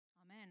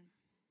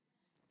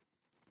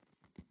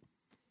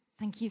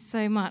Thank you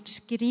so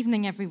much. Good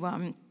evening,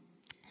 everyone.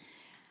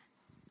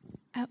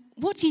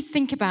 What do you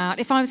think about,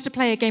 if I was to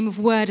play a game of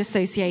word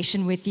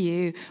association with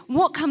you,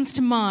 what comes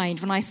to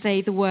mind when I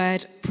say the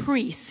word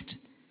priest?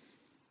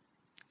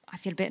 I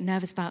feel a bit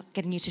nervous about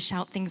getting you to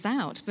shout things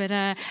out. But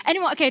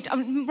anyway, okay,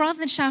 rather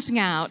than shouting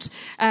out,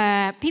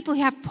 people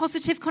who have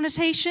positive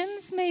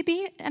connotations,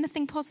 maybe?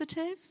 Anything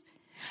positive?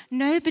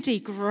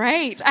 Nobody?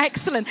 Great,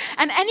 excellent.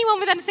 And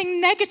anyone with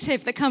anything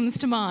negative that comes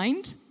to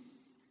mind?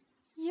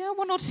 Yeah,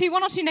 one or two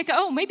negative.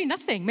 Oh, maybe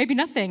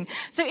nothing.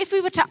 So if we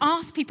were to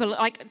ask people,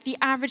 like the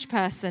average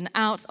person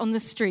out on the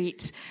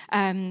street,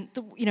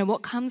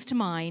 what comes to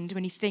mind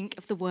when you think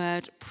of the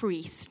word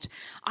priest,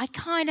 I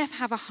kind of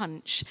have a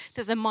hunch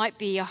that there might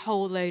be a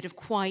whole load of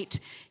quite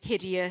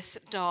hideous,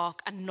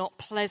 dark, and not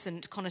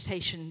pleasant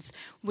connotations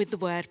with the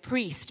word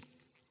priest.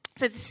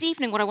 So this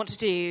evening, what I want to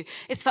do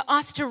is for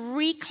us to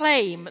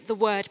reclaim the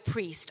word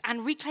priest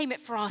and reclaim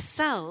it for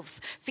ourselves,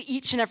 for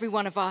each and every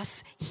one of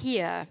us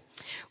here.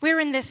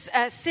 We're in this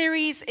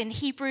series in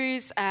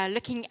Hebrews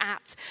looking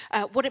at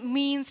what it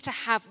means to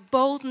have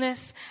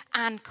boldness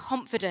and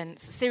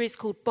confidence, a series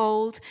called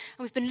Bold.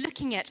 And we've been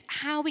looking at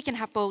how we can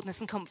have boldness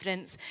and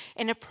confidence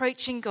in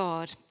approaching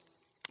God,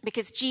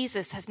 because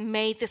Jesus has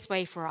made this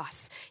way for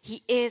us.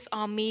 He is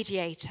our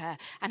mediator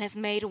and has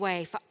made a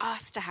way for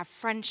us to have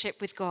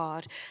friendship with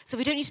God. So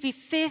we don't need to be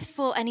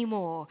fearful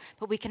anymore,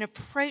 but we can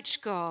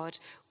approach God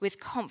with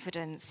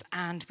confidence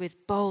and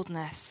with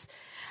boldness.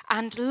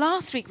 And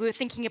last week we were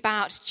thinking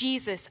about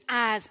Jesus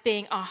as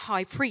being our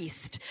high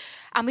priest.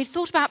 And we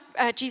thought about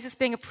Jesus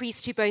being a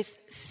priest who both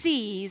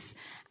sees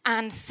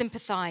and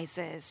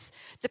sympathizes.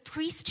 The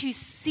priest who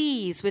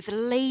sees with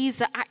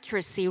laser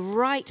accuracy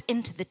right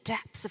into the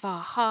depths of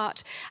our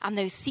heart and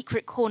those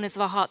secret corners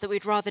of our heart that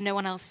we'd rather no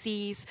one else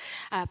sees.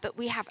 But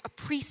we have a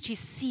priest who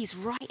sees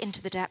right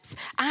into the depths.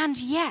 And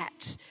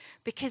yet,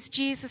 because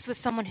Jesus was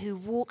someone who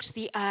walked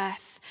the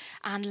earth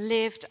and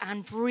lived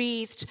and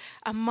breathed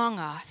among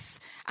us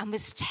and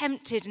was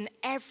tempted in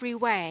every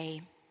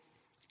way,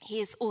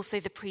 he is also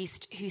the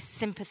priest who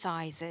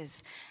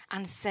sympathizes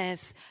and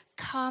says,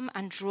 "Come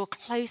and draw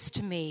close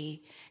to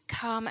me.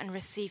 Come and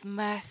receive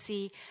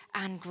mercy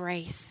and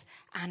grace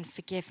and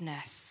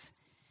forgiveness."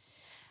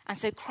 And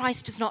so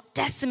Christ does not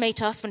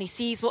decimate us when he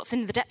sees what's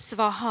in the depths of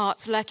our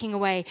hearts lurking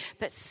away,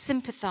 but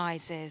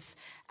sympathizes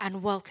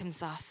and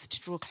welcomes us to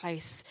draw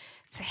close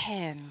to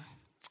him.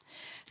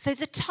 So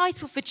the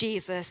title for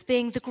Jesus,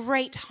 being the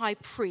great high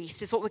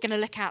priest, is what we're going to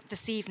look at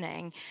this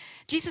evening.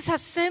 Jesus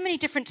has so many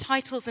different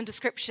titles and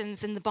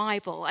descriptions in the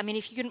Bible. I mean,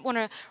 if you want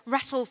to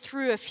rattle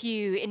through a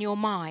few in your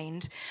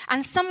mind,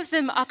 and some of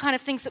them are kind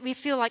of things that we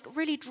feel like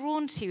really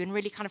drawn to and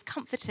really kind of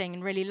comforting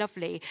and really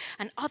lovely,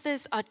 and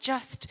others are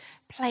just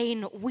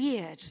plain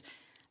weird.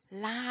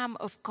 Lamb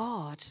of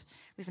God,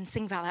 we've been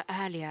singing about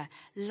that earlier.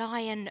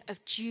 Lion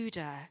of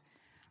Judah,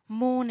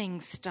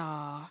 Morning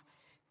Star,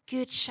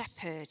 Good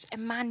Shepherd,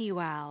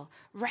 Emmanuel,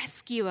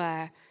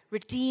 Rescuer,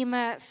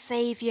 Redeemer,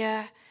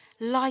 Saviour,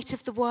 Light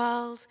of the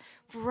World,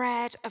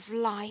 Bread of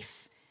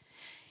Life.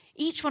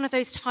 Each one of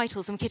those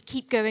titles, and we could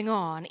keep going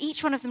on,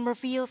 each one of them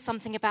reveals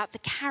something about the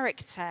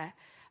character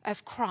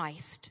of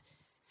Christ.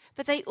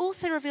 But they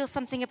also reveal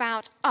something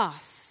about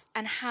us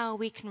and how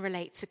we can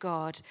relate to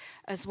God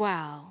as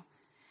well.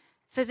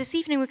 So this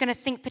evening we're going to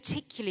think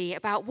particularly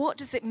about what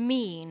does it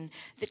mean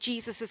that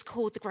Jesus is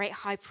called the great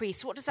high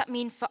priest? What does that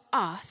mean for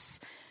us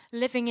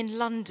living in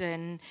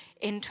London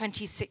in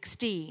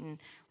 2016?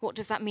 What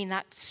does that mean,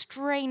 that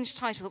strange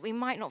title that we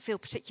might not feel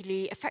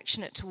particularly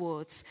affectionate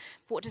towards?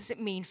 What does it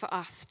mean for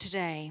us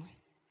today?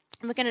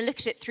 And we're going to look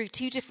at it through in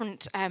two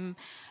different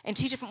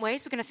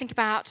ways. We're going to think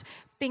about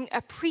being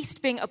a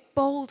priest being a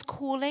bold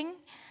calling,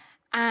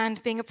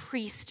 and being a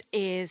priest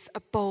is a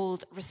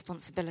bold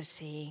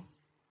responsibility.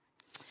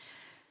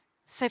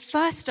 So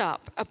first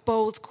up, a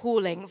bold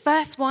calling.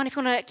 Verse 1, if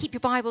you want to keep your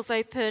Bibles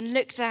open,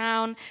 look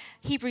down.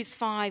 Hebrews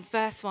 5,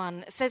 verse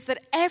 1, says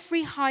that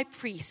every high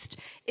priest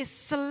is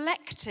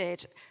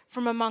selected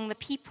from among the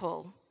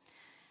people.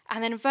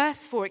 And then in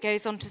verse 4, it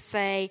goes on to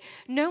say,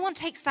 no one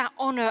takes that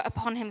honor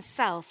upon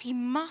himself. He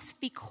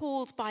must be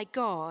called by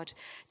God,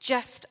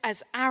 just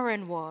as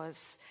Aaron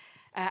was.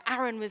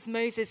 Aaron was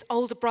Moses'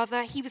 older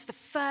brother. He was the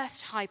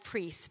first high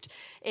priest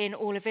in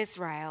all of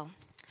Israel.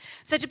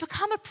 So to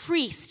become a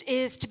priest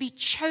is to be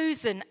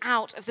chosen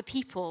out of the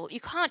people. You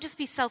can't just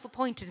be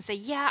self-appointed and say,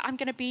 yeah, I'm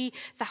going to be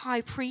the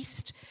high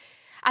priest.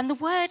 And the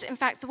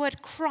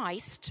word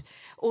Christ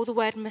or the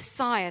word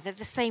Messiah, they're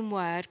the same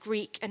word,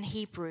 Greek and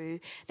Hebrew.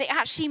 They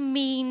actually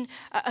mean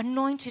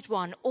anointed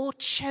one or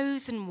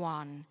chosen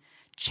one.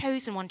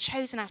 Chosen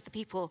out of the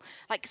people.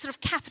 Like sort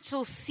of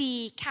capital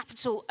C,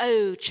 capital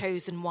O,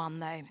 chosen one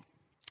though.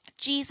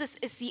 Jesus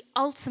is the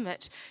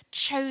ultimate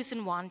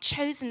chosen one,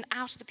 chosen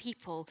out of the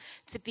people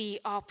to be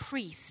our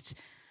priest.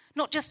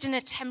 Not just in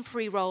a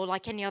temporary role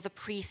like any other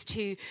priest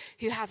who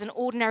has an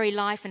ordinary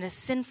life and a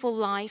sinful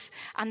life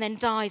and then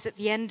dies at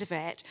the end of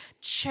it.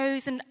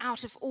 Chosen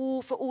out of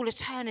all for all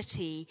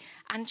eternity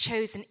and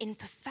chosen in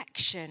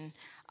perfection,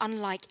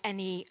 unlike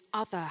any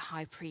other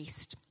high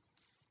priest.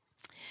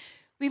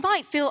 We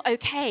might feel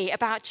okay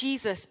about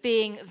Jesus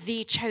being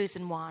the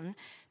chosen one,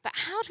 but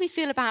how do we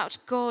feel about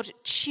God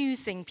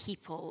choosing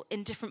people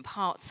in different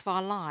parts of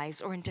our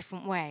lives or in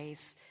different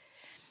ways?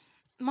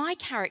 My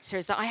character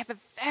is that I have a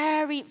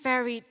very,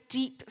 very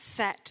deep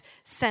set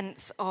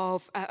sense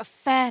of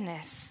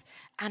fairness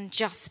and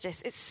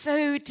justice. It's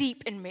so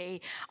deep in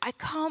me. I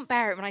can't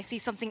bear it when I see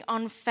something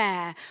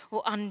unfair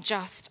or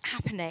unjust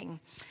happening.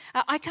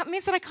 It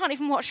means that I can't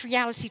even watch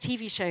reality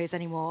TV shows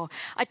anymore.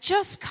 I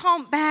just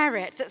can't bear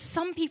it that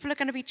some people are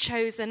going to be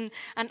chosen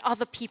and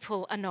other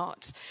people are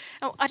not.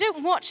 I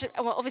don't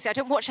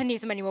watch any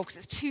of them anymore because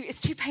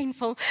it's too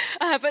painful.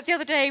 But the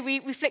other day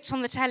we flicked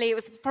on the telly. It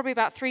was probably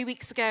about 3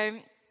 weeks ago.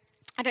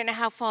 I don't know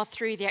how far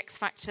through the X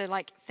Factor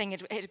thing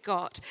it had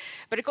got,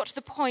 but it got to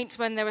the point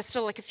when there were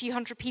still a few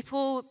hundred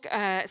people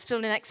still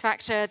in X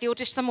Factor.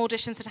 Some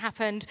auditions had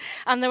happened,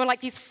 and there were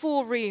these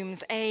 4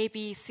 rooms, A,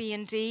 B, C,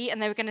 and D,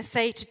 and they were going to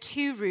say to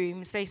 2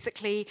 rooms,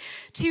 basically,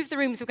 2 of the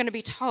rooms were going to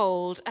be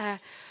told,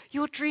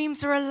 your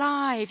dreams are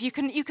alive. You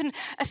can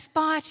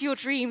aspire to your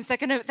dreams. They're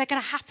going to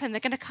happen.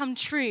 They're going to come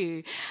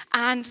true.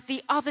 And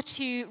the other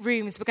 2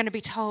 rooms were going to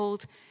be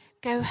told,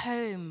 go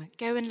home,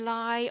 go and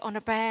lie on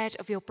a bed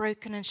of your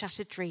broken and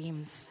shattered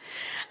dreams.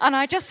 And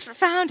I just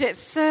found it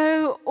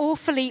so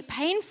awfully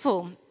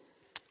painful.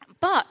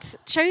 But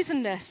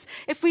chosenness,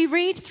 if we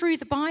read through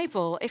the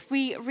Bible, if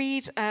we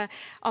read our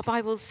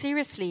Bibles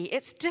seriously,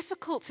 it's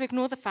difficult to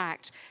ignore the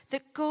fact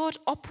that God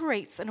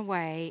operates in a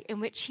way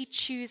in which he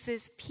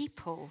chooses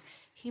people.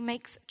 He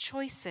makes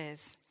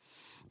choices.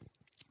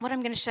 What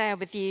I'm going to share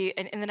with you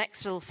in the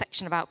next little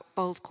section about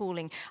bold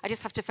calling, I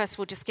just have to first of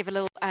all just give a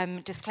little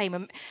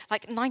disclaimer.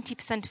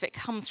 90% of it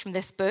comes from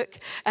this book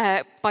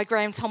by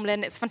Graham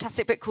Tomlin. It's a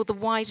fantastic book called The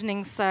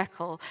Widening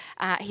Circle.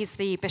 He's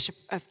the Bishop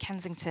of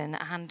Kensington,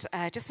 and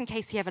just in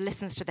case he ever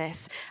listens to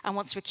this and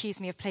wants to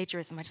accuse me of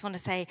plagiarism, I just want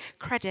to say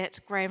credit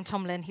Graham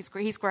Tomlin. He's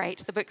great.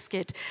 The book's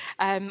good.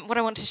 What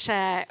I want to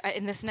share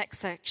in this next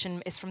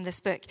section is from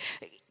this book.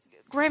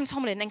 Graham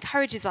Tomlin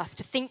encourages us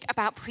to think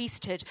about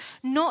priesthood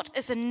not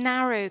as a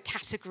narrow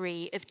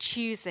category of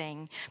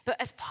choosing,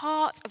 but as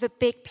part of a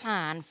big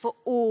plan for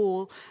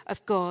all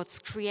of God's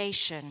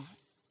creation.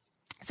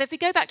 So if we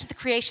go back to the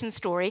creation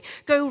story,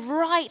 go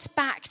right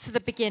back to the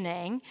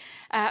beginning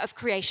of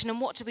creation, and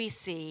what do we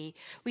see?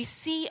 We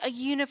see a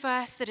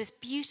universe that is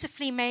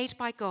beautifully made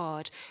by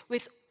God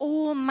with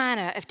all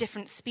manner of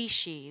different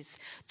species.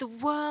 The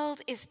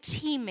world is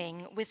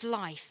teeming with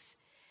life.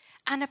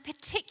 And a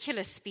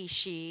particular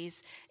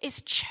species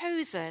is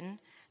chosen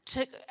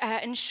to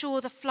ensure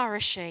the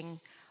flourishing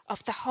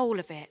of the whole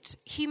of it.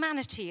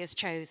 Humanity is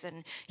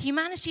chosen.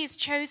 Humanity is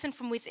chosen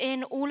from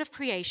within all of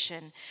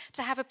creation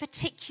to have a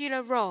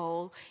particular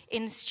role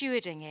in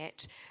stewarding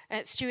it,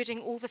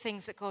 stewarding all the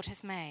things that God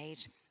has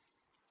made.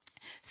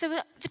 So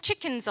the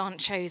chickens aren't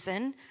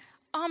chosen.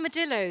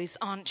 Armadillos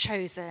aren't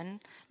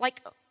chosen.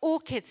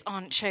 Orchids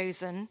aren't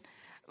chosen.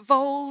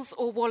 Voles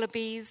or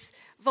wallabies,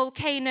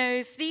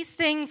 volcanoes, these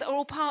things are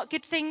all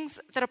good things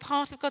that are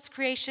part of God's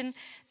creation.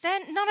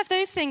 Then none of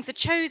those things are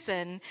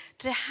chosen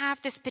to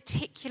have this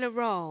particular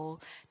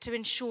role to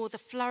ensure the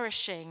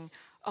flourishing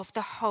of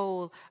the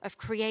whole of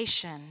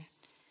creation.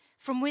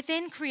 From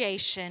within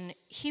creation,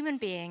 human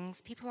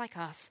beings, people like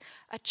us,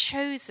 are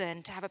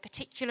chosen to have a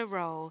particular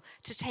role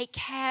to take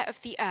care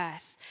of the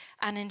earth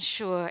and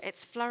ensure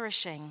its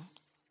flourishing.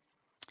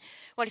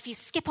 Well, if you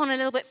skip on a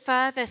little bit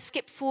further,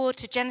 skip forward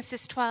to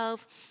Genesis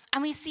 12,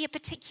 and we see a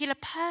particular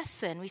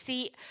person. We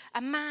see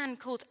a man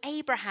called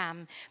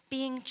Abraham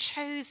being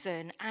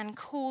chosen and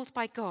called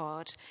by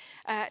God.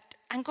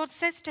 And God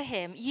says to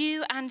him,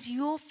 you and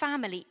your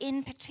family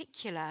in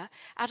particular,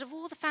 out of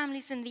all the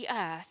families in the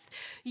earth,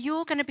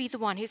 you're going to be the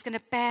one who's going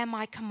to bear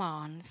my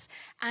commands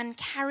and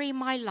carry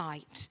my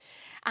light.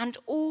 And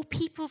all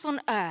peoples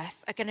on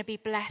earth are going to be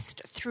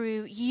blessed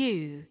through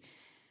you.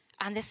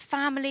 And this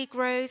family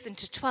grows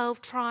into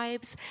 12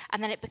 tribes,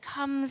 and then it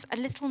becomes a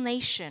little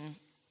nation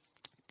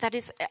that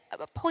is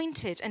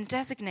appointed and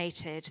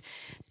designated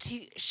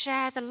to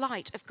share the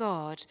light of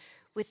God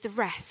with the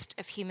rest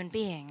of human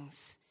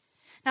beings.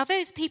 Now,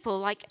 those people,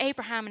 like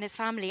Abraham and his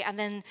family, and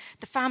then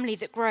the family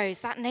that grows,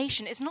 that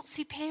nation is not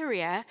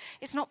superior,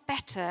 it's not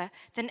better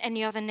than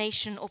any other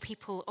nation or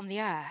people on the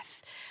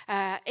earth.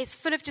 It's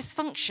full of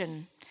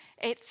dysfunction.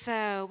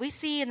 We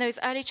see in those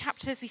early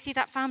chapters, we see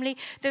that family,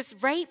 there's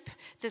rape,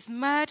 there's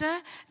murder,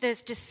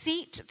 there's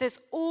deceit, there's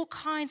all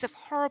kinds of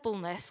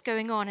horribleness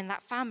going on in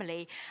that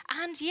family.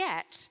 And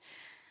yet,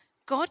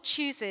 God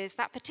chooses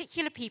that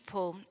particular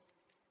people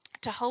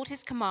to hold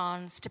his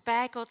commands, to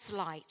bear God's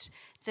light,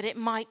 that it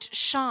might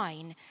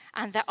shine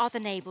and that other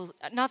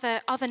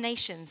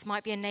nations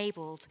might be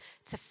enabled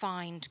to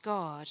find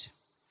God.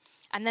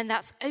 And then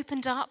that's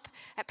opened up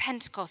at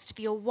Pentecost to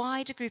be a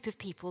wider group of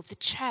people, the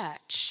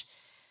church.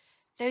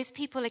 Those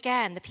people,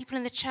 again, the people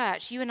in the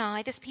church, you and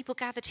I, this people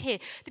gathered here,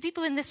 the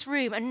people in this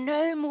room are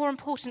no more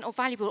important or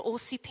valuable or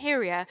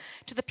superior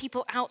to the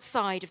people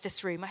outside of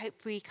this room. I hope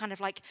we kind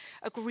of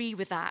agree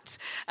with that.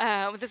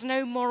 There's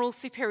no moral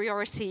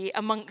superiority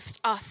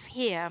amongst us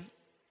here.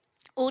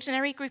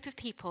 ordinary group of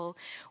people,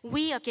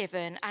 we are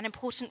given an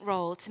important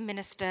role to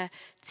minister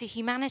to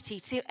humanity,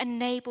 to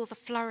enable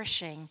the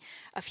flourishing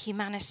of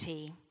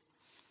humanity.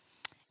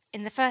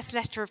 In the first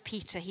letter of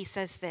Peter, he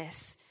says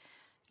this,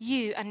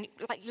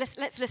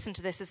 let's listen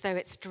to this as though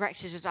it's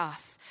directed at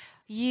us.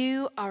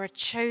 You are a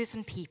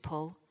chosen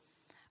people,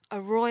 a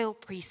royal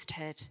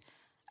priesthood,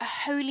 a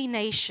holy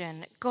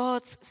nation,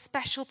 God's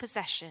special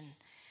possession,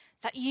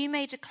 that you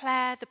may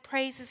declare the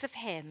praises of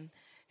him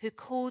who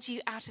called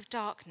you out of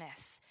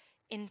darkness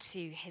into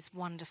his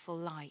wonderful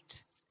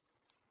light.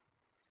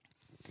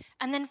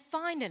 And then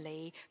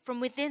finally, from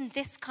within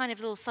this kind of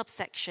little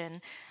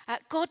subsection,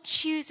 God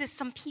chooses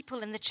some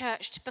people in the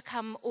church to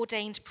become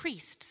ordained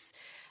priests.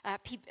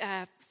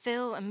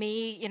 Phil and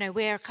me,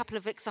 we're a couple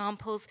of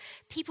examples.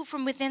 People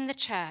from within the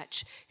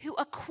church who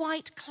are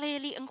quite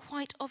clearly and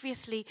quite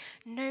obviously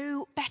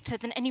no better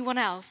than anyone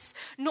else,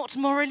 not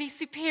morally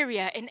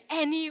superior in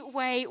any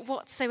way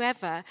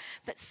whatsoever,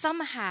 but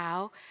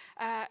somehow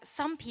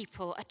some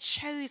people are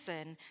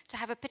chosen to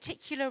have a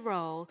particular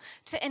role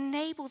to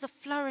enable the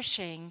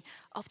flourishing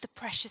of the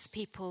precious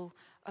people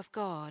of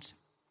God.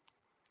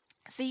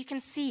 So you can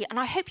see, and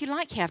I hope you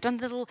like here, I've done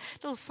a little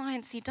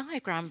sciencey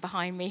diagram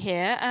behind me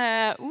here.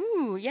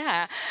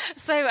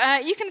 So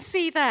you can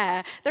see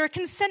there are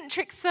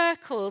concentric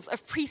circles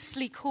of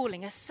priestly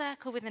calling, a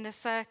circle within a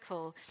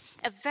circle.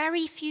 A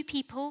very few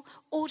people,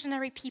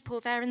 ordinary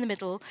people there in the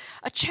middle,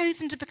 are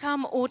chosen to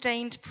become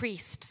ordained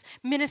priests,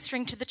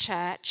 ministering to the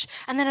church.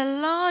 And then a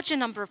larger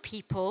number of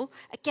people,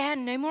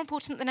 again, no more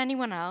important than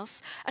anyone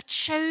else, are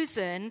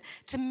chosen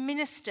to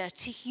minister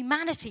to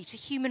humanity, to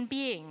human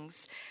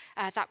beings.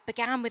 That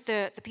began with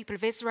the people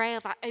of Israel,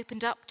 that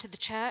opened up to the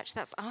church,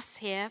 that's us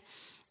here.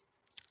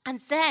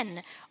 And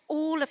then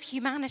all of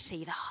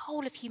humanity, the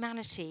whole of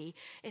humanity,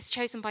 is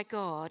chosen by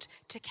God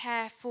to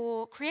care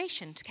for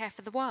creation, to care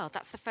for the world.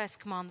 That's the first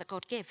command that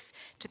God gives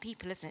to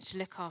people, isn't it? To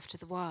look after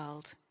the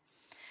world.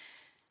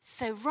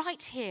 So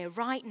right here,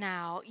 right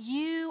now,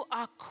 you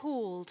are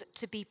called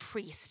to be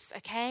priests,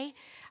 okay?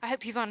 I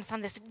hope you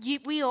understand this.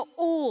 We are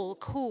all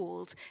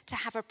called to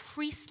have a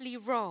priestly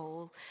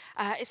role.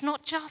 It's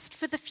not just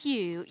for the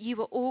few.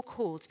 You are all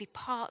called to be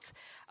part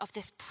of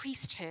this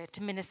priesthood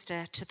to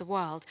minister to the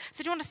world.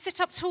 So do you want to sit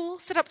up tall?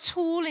 Sit up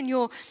tall in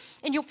your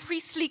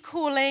priestly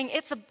calling.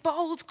 It's a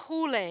bold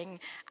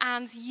calling,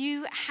 and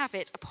you have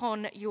it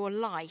upon your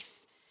life.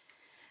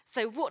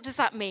 So what does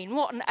that mean?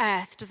 What on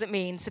earth does it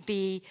mean to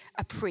be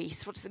a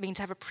priest? What does it mean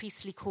to have a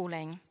priestly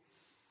calling?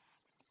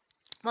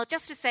 Well,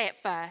 just to say it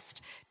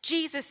first,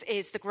 Jesus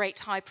is the great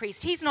high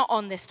priest. He's not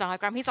on this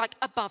diagram. He's like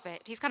above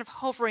it. He's kind of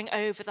hovering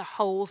over the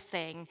whole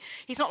thing.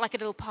 He's not like a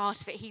little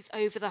part of it. He's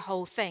over the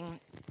whole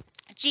thing.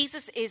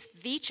 Jesus is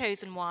the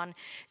chosen one,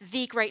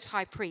 the great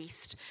high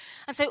priest.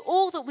 And so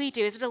all that we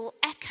do is a little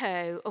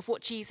echo of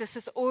what Jesus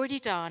has already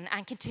done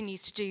and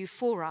continues to do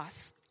for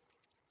us.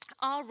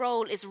 Our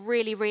role is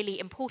really, really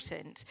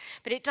important,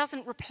 but it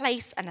doesn't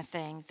replace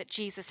anything that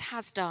Jesus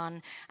has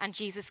done and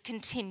Jesus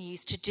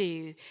continues to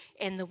do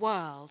in the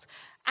world.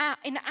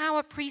 In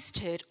our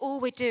priesthood, all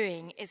we're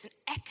doing is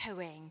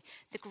echoing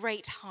the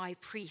great high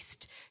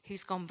priest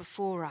who's gone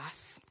before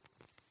us.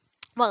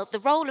 Well, the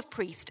role of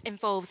priest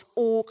involves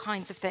all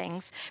kinds of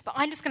things, but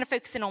I'm just going to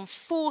focus in on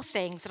 4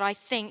 things that I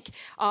think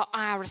are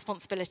our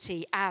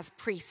responsibility as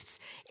priests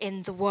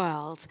in the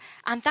world.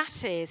 And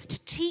that is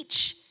to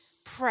teach,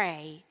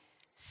 pray,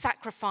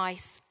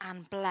 sacrifice,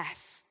 and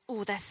bless.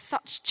 Oh, they're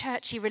such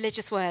churchy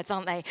religious words,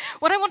 aren't they?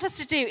 What I want us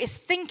to do is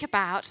think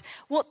about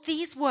what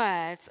these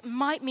words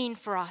might mean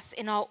for us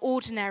in our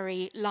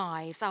ordinary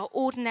lives, our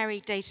ordinary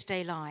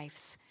day-to-day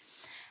lives.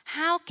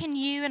 How can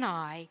you and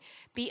I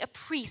be a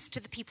priest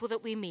to the people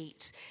that we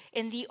meet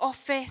in the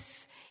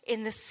office,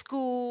 in the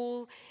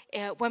school,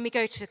 when we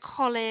go to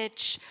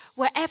college,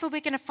 wherever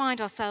we're going to find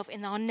ourselves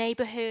in our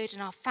neighborhood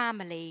and our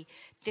family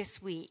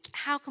this week?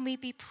 How can we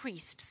be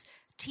priests,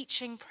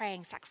 teaching,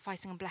 praying,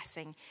 sacrificing, and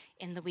blessing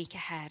in the week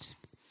ahead?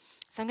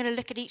 So I'm going to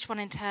look at each one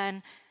in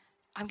turn.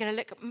 I'm going to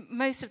look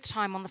most of the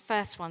time on the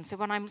first one. So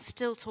when I'm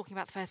still talking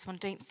about the first one,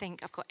 don't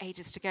think I've got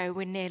ages to go.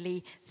 We're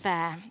nearly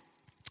there.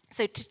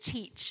 So to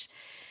teach.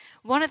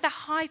 One of the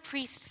high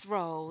priest's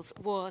roles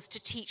was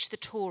to teach the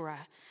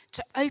Torah,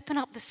 to open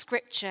up the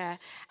scripture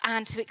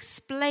and to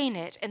explain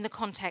it in the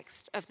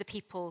context of the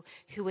people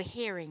who were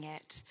hearing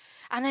it.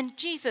 And then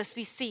Jesus,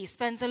 we see,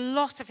 spends a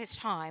lot of his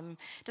time,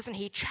 doesn't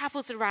he?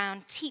 Travels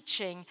around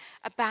teaching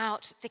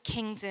about the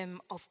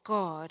kingdom of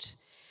God.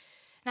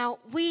 Now,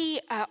 we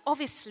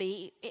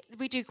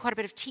do quite a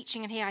bit of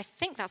teaching in here. I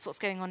think that's what's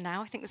going on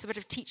now. I think there's a bit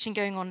of teaching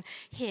going on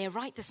here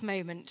right this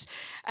moment.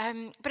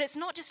 But it's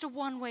not just a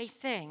one-way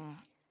thing.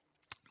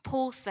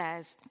 Paul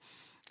says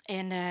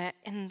in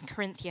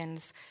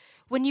Corinthians,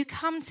 when you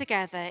come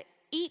together,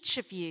 each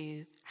of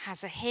you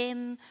has a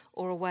hymn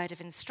or a word of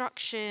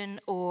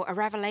instruction or a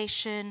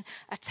revelation,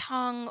 a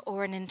tongue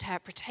or an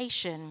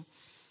interpretation.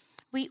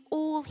 We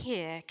all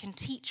here can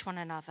teach one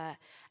another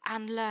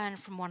and learn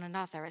from one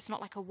another. It's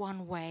not like a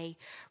one-way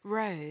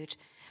road.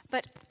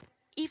 But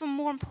even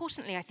more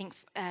importantly, I think,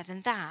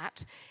 than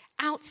that,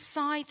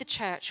 Outside the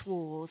church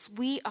walls,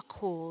 we are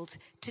called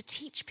to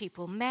teach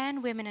people,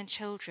 men, women, and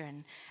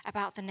children,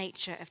 about the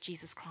nature of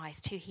Jesus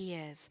Christ, who he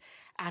is,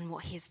 and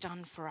what he has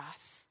done for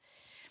us.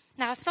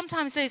 Now,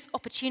 sometimes those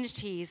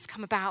opportunities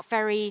come about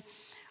very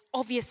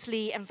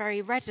obviously and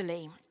very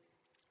readily.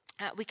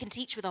 We can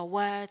teach with our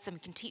words and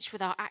we can teach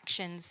with our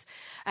actions.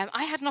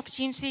 I had an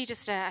opportunity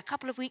just a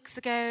couple of weeks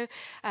ago,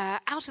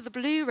 out of the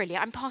blue, really.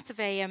 I'm part of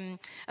a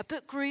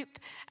book group,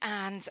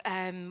 and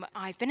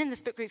I've been in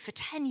this book group for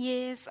 10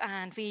 years,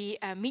 and we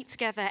meet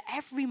together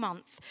every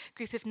month, a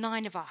group of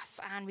 9 of us.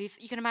 And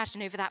you can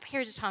imagine over that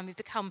period of time, we've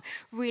become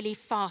really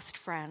fast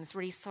friends,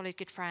 really solid,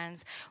 good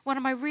friends. One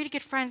of my really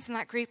good friends in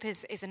that group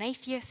is an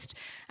atheist,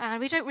 and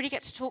we don't really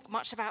get to talk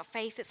much about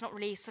faith. It's not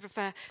really sort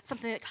of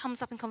something that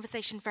comes up in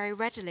conversation very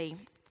readily.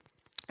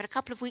 But a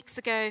couple of weeks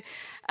ago,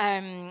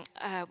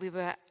 we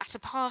were at a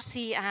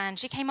party, and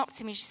she came up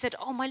to me and she said,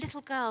 "Oh, my little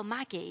girl,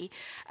 Maggie,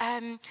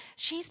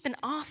 she's been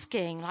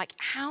asking, like,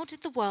 how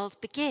did the world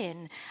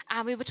begin?"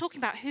 And we were talking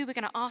about who we're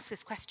going to ask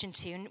this question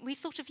to, and we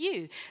thought of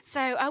you.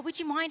 So would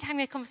you mind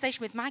having a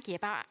conversation with Maggie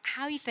about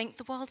how you think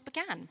the world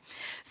began?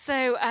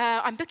 So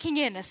I'm booking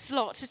in a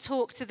slot to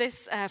talk to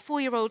this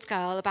 4-year-old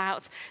girl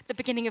about the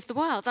beginning of the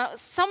world. Now,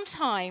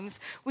 sometimes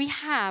we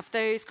have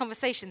those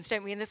conversations,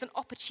 don't we? And there's an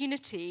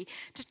opportunity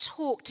to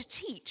talk, to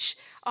teach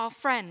our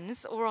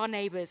friends or our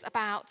neighbours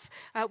about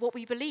what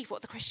we believe,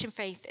 what the Christian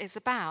faith is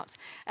about.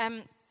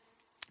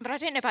 But I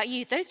don't know about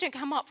you, those don't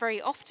come up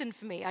very often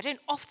for me. I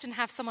don't often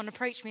have someone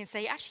approach me and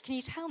say, "Actually, can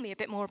you tell me a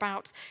bit more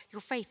about your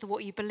faith or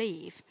what you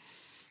believe?"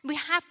 We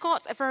have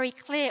got a very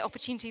clear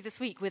opportunity this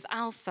week with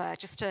Alpha,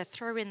 just to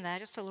throw in there,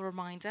 just a little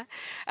reminder.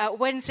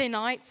 Wednesday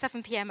night,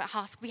 7 p.m. at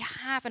Husk, we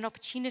have an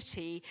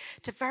opportunity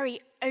to very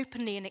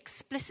openly and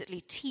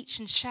explicitly teach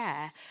and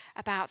share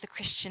about the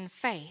Christian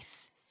faith.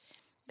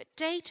 But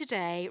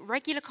day-to-day,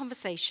 regular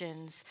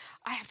conversations,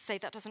 I have to say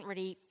that doesn't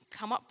really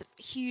come up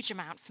a huge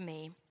amount for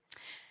me.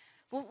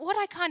 Well, what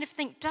I kind of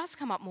think does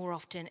come up more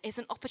often is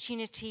an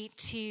opportunity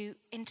to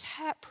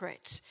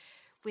interpret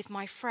with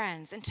my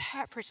friends,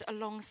 interpret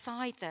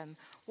alongside them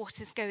what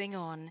is going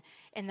on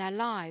in their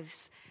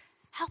lives,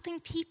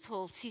 helping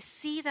people to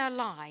see their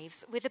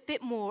lives with a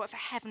bit more of a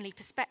heavenly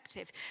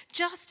perspective,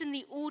 just in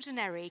the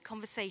ordinary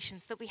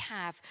conversations that we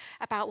have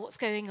about what's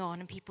going on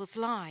in people's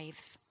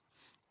lives.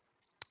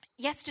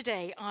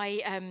 Yesterday,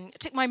 I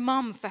took my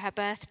mum for her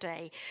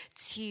birthday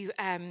to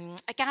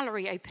a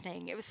gallery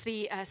opening. It was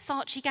the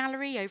Saatchi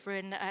Gallery over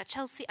in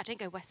Chelsea. I don't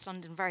go West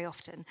London very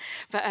often,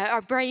 but I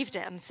braved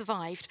it and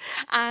survived.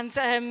 And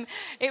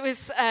it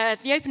was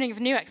the opening of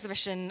a new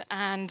exhibition,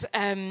 and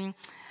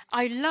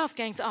I love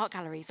going to art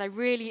galleries. I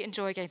really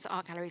enjoy going to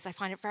art galleries. I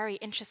find it very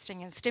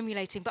interesting and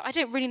stimulating, but I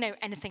don't really know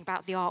anything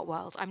about the art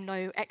world. I'm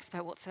no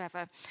expert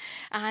whatsoever.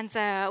 And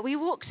we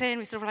walked in,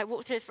 we sort of like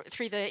walked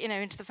through the,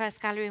 into the first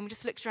gallery, and we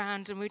just looked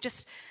around, and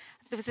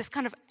there was this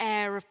kind of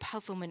air of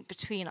puzzlement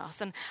between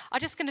us. And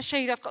I'm just going to show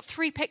you, I've got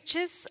 3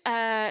 pictures.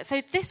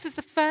 So this was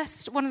the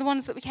first, one of the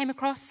ones that we came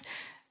across.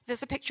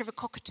 There's a picture of a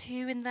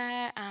cockatoo in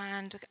there,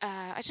 and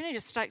I don't know,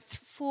 just like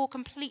 4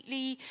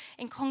 completely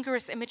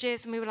incongruous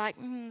images, and we were like,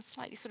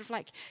 slightly sort of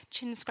like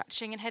chin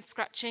scratching and head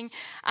scratching.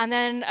 And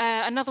then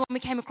another one we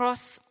came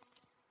across,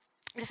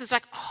 this was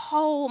like a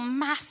whole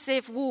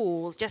massive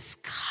wall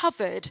just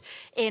covered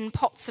in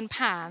pots and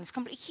pans,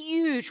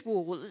 huge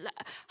wall,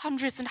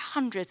 hundreds and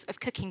hundreds of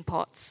cooking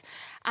pots.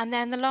 And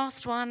then the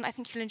last one, I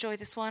think you'll enjoy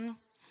this one.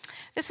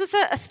 This was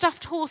a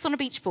stuffed horse on a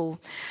beach ball.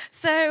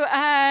 So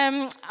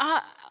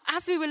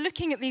as we were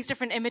looking at these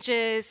different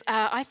images,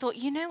 I thought,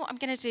 you know what I'm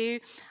going to do?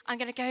 I'm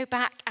going to go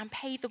back and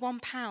pay the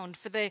 £1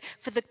 for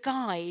the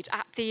guide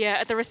at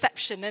the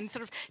reception, and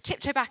sort of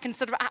tiptoe back and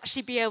sort of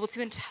actually be able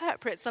to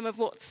interpret some of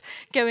what's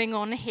going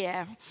on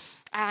here.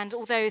 And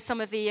although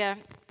some of the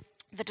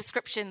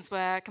descriptions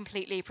were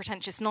completely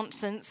pretentious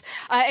nonsense,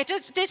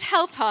 it did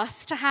help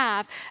us to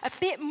have a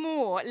bit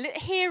more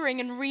hearing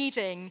and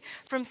reading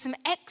from some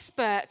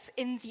experts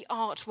in the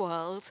art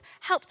world,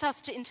 helped us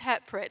to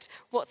interpret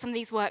what some of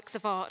these works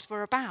of art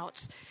were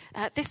about.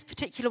 This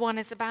particular one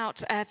is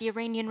about the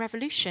Iranian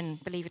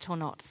Revolution, believe it or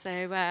not.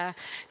 So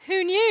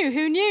who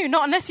knew?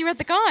 Not unless you read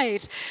the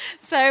guide.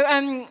 So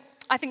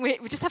I think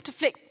we just have to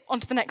flick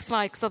onto the next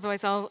slide, because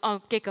otherwise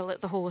I'll giggle at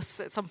the horse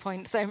at some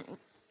point. So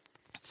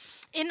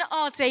in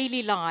our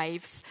daily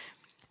lives,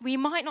 we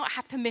might not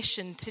have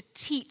permission to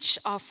teach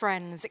our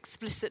friends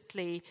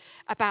explicitly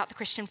about the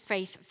Christian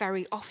faith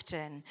very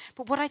often.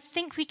 But what I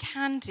think we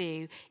can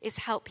do is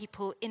help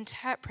people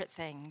interpret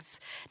things.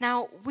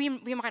 Now, we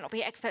might not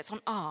be experts on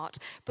art,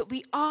 but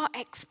we are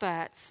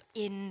experts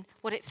in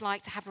what it's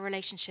like to have a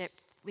relationship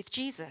with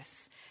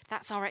Jesus.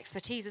 That's our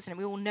expertise, isn't it?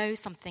 We all know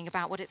something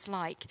about what it's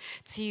like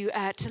to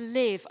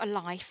live a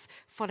life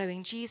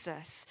following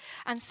Jesus.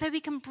 And so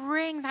we can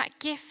bring that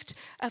gift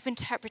of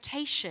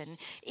interpretation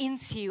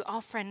into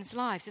our friends'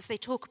 lives as they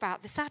talk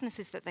about the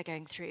sadnesses that they're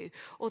going through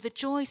or the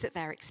joys that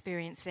they're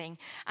experiencing,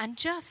 and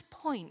just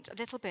point a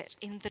little bit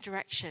in the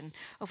direction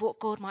of what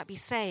God might be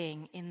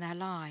saying in their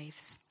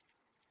lives.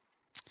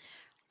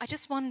 I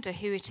just wonder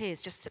who it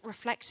is, just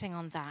reflecting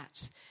on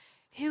that,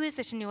 Who is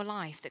it in your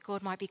life that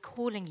God might be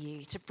calling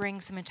you to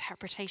bring some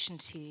interpretation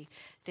to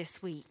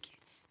this week?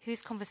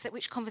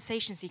 Which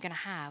conversations are you going to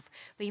have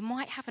where you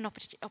might have an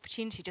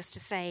opportunity just to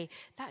say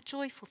that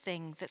joyful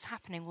thing that's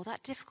happening or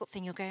that difficult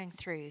thing you're going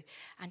through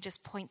and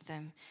just point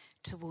them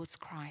towards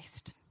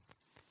Christ?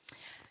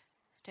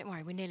 Don't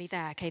worry, we're nearly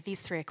there. Okay, these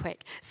three are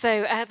quick.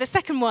 So the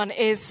second one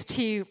is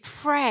to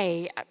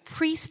pray.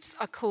 Priests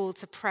are called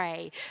to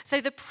pray. So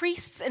the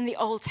priests in the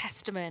Old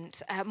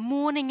Testament,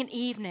 morning and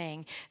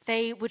evening,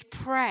 they would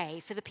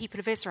pray for the people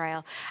of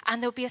Israel. And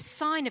there would be a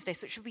sign of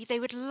this, which would be they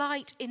would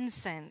light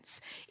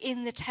incense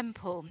in the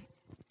temple.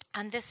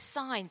 And this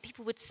sign,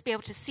 people would be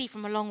able to see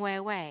from a long way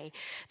away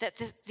that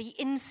the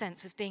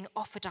incense was being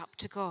offered up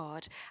to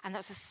God. And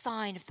that's a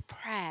sign of the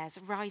prayers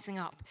rising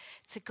up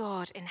to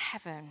God in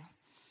heaven.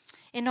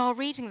 In our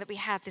reading that we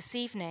had this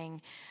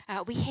evening,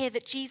 we hear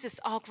that Jesus,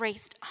 our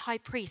great high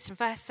priest, in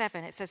verse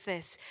 7, it says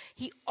this: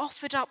 he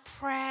offered up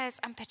prayers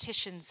and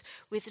petitions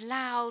with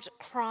loud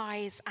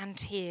cries and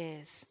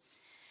tears.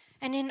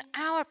 And in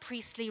our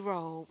priestly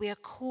role, we are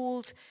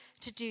called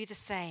to do the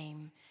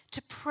same,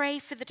 to pray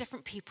for the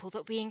different people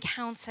that we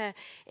encounter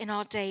in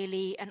our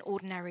daily and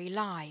ordinary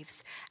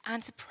lives,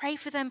 and to pray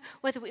for them,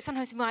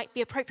 sometimes it might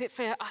be appropriate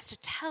for us to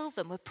tell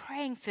them we're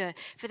praying for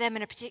them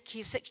in a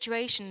particular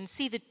situation, and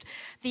see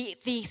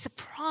the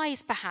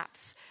surprise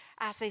perhaps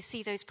as they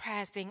see those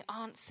prayers being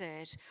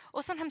answered,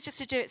 or sometimes just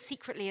to do it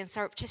secretly and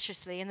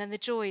surreptitiously, and then the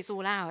joy is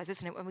all ours,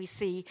 isn't it, when we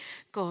see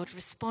God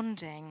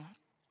responding.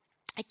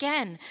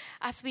 Again,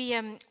 as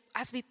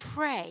we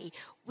pray,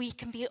 we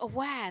can be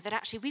aware that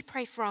actually we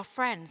pray for our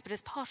friends, but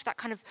as part of that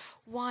kind of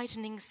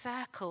widening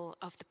circle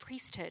of the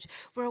priesthood,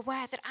 we're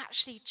aware that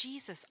actually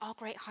Jesus, our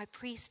great high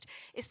priest,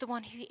 is the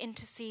one who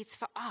intercedes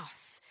for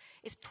us,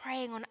 is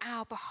praying on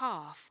our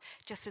behalf,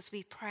 just as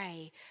we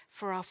pray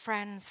for our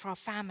friends, for our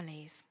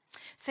families.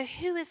 So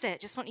who is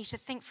it, just want you to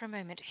think for a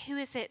moment, who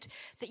is it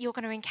that you're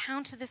going to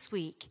encounter this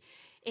week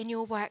in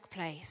your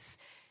workplace,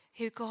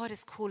 who God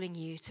is calling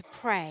you to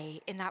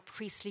pray in that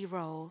priestly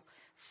role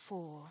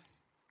for?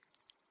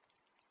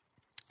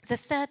 The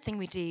third thing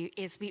we do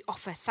is we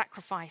offer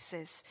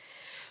sacrifices.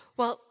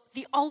 Well,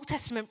 the Old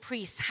Testament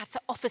priests had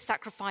to offer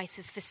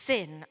sacrifices for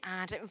sin,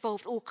 and it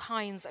involved all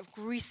kinds of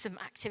gruesome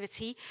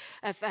activity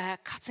of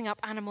cutting up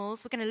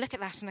animals. We're going to look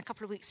at that in a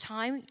couple of weeks'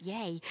 time.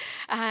 Yay.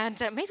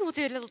 And maybe we'll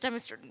do a little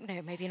demonstration.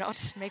 No, maybe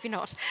not. Maybe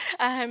not.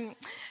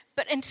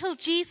 But until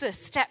Jesus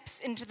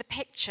steps into the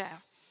picture,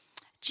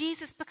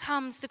 Jesus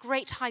becomes the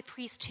great high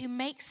priest who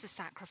makes the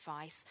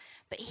sacrifice,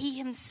 but he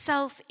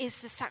himself is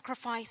the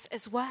sacrifice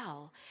as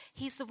well.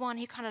 He's the one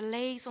who kind of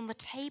lays on the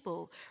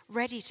table,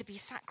 ready to be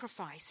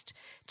sacrificed,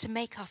 to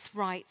make us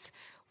right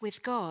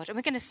with God. And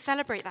we're going to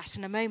celebrate that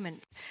in a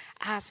moment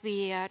as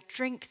we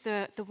drink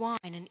the wine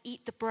and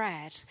eat the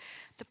bread,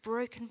 the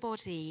broken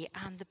body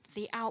and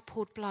the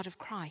outpoured blood of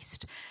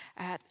Christ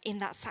in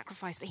that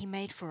sacrifice that he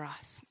made for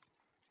us.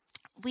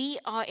 We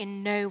are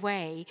in no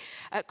way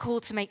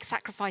called to make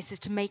sacrifices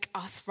to make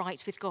us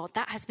right with God.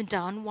 That has been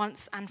done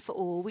once and for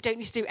all. We don't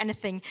need to do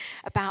anything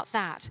about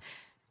that.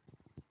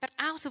 But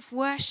out of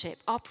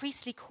worship, our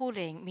priestly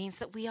calling means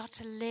that we are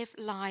to live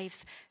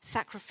lives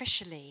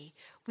sacrificially.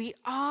 We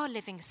are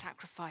living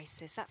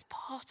sacrifices. That's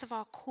part of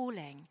our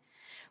calling.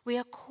 We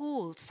are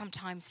called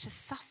sometimes to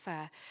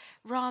suffer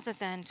rather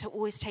than to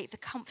always take the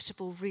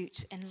comfortable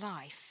route in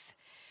life.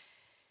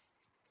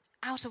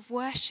 Out of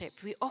worship,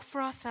 we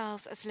offer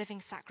ourselves as living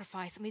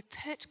sacrifice, and we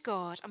put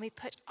God and we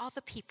put other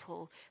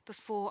people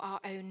before our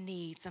own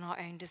needs and our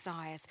own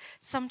desires,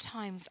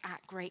 sometimes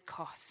at great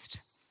cost.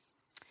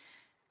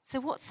 So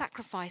what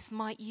sacrifice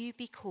might you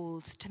be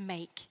called to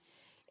make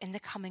in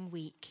the coming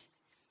week,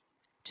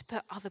 to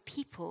put other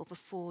people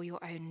before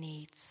your own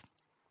needs?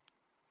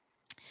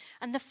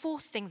 And the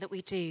fourth thing that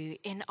we do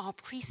in our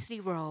priestly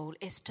role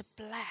is to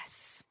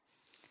bless.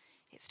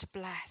 It's to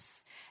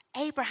bless.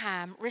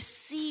 Abraham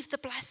received the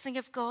blessing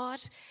of God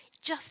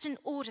just in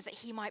order that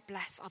he might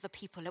bless other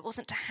people. It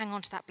wasn't to hang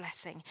on to that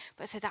blessing,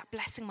 but so that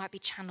blessing might be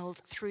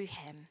channeled through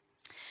him.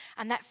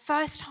 And that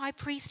first high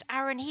priest,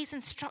 Aaron, he's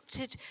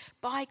instructed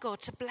by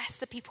God to bless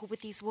the people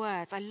with these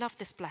words. I love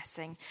this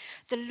blessing.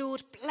 The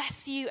Lord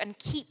bless you and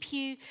keep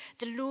you.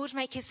 The Lord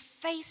make his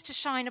face to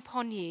shine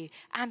upon you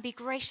and be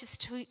gracious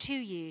to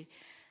you.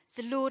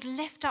 The Lord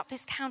lift up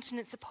his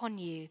countenance upon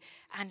you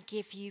and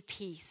give you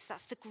peace.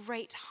 That's the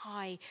great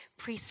high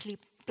priestly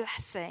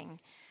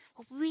blessing.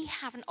 We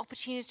have an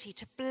opportunity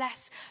to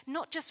bless,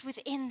 not just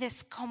within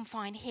this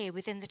confine here,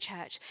 within the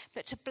church,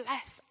 but to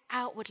bless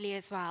outwardly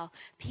as well,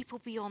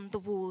 people beyond the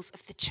walls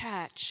of the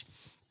church.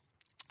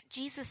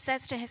 Jesus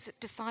says to his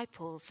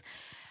disciples,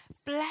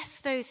 bless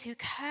those who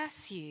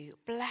curse you,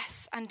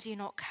 bless and do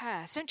not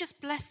curse. Don't just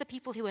bless the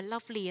people who are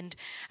lovely and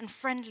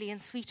friendly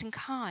and sweet and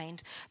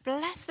kind.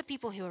 Bless the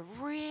people who are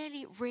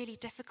really, really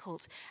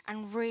difficult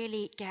and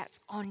really get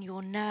on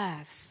your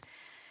nerves.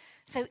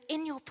 So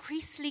in your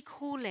priestly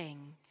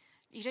calling,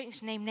 you don't need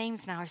to name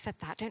names now, I've said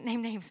that, don't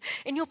name names.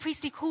 In your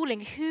priestly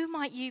calling, who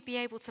might you be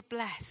able to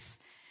bless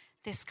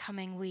this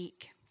coming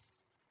week?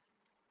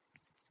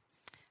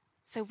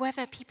 So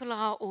whether people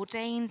are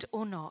ordained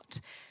or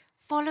not,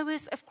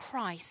 followers of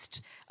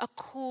Christ are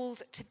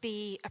called to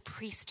be a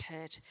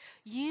priesthood.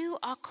 You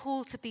are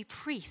called to be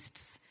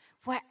priests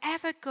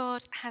wherever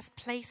God has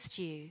placed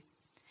you,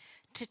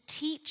 to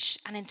teach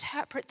and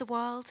interpret the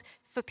world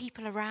for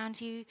people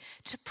around you,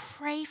 to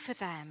pray for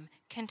them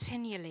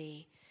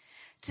continually,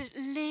 to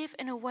live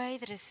in a way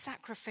that is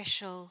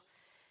sacrificial,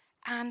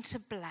 and to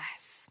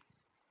bless.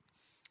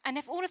 And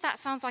if all of that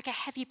sounds like a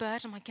heavy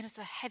burden, oh my goodness,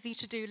 a heavy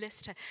to-do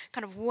list to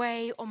kind of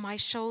weigh on my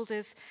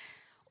shoulders,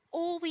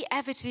 all we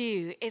ever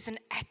do is an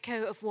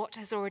echo of what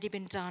has already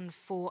been done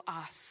for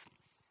us.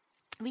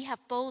 We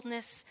have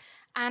boldness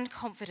and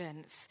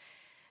confidence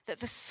that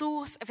the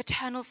source of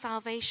eternal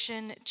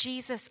salvation,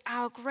 Jesus,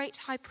 our great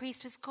high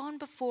priest, has gone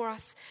before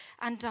us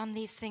and done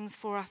these things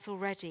for us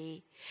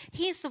already.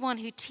 He's the one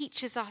who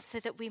teaches us so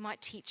that we might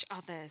teach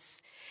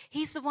others.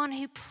 He's the one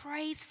who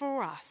prays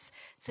for us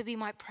so we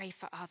might pray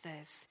for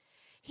others.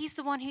 He's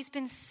the one who's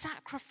been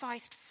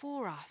sacrificed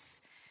for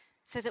us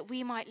so that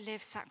we might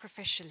live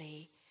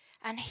sacrificially.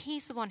 And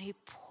he's the one who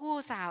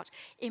pours out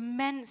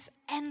immense,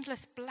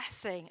 endless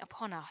blessing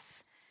upon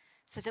us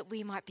so that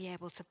we might be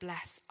able to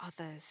bless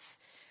others.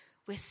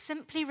 We're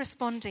simply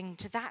responding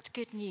to that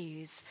good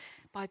news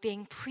by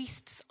being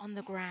priests on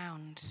the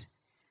ground.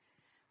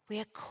 We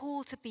are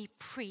called to be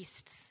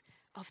priests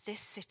of this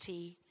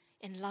city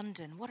in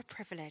London. What a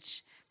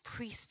privilege,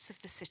 priests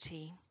of the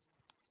city.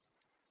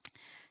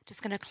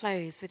 Just going to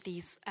close with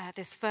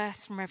this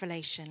verse from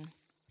Revelation.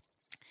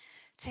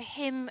 To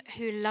him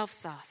who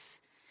loves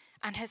us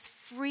and has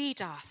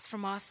freed us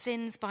from our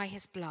sins by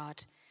his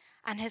blood,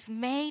 and has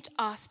made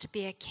us to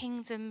be a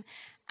kingdom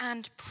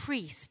and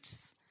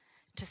priests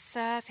to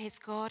serve his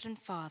God and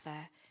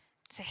Father.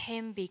 To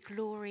him be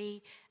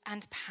glory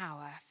and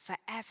power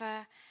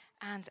forever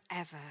and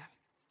ever.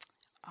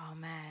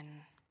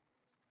 Amen.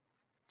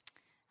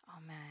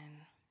 Amen.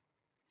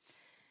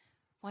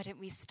 Why don't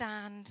we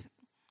stand?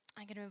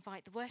 I'm going to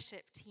invite the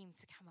worship team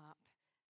to come up.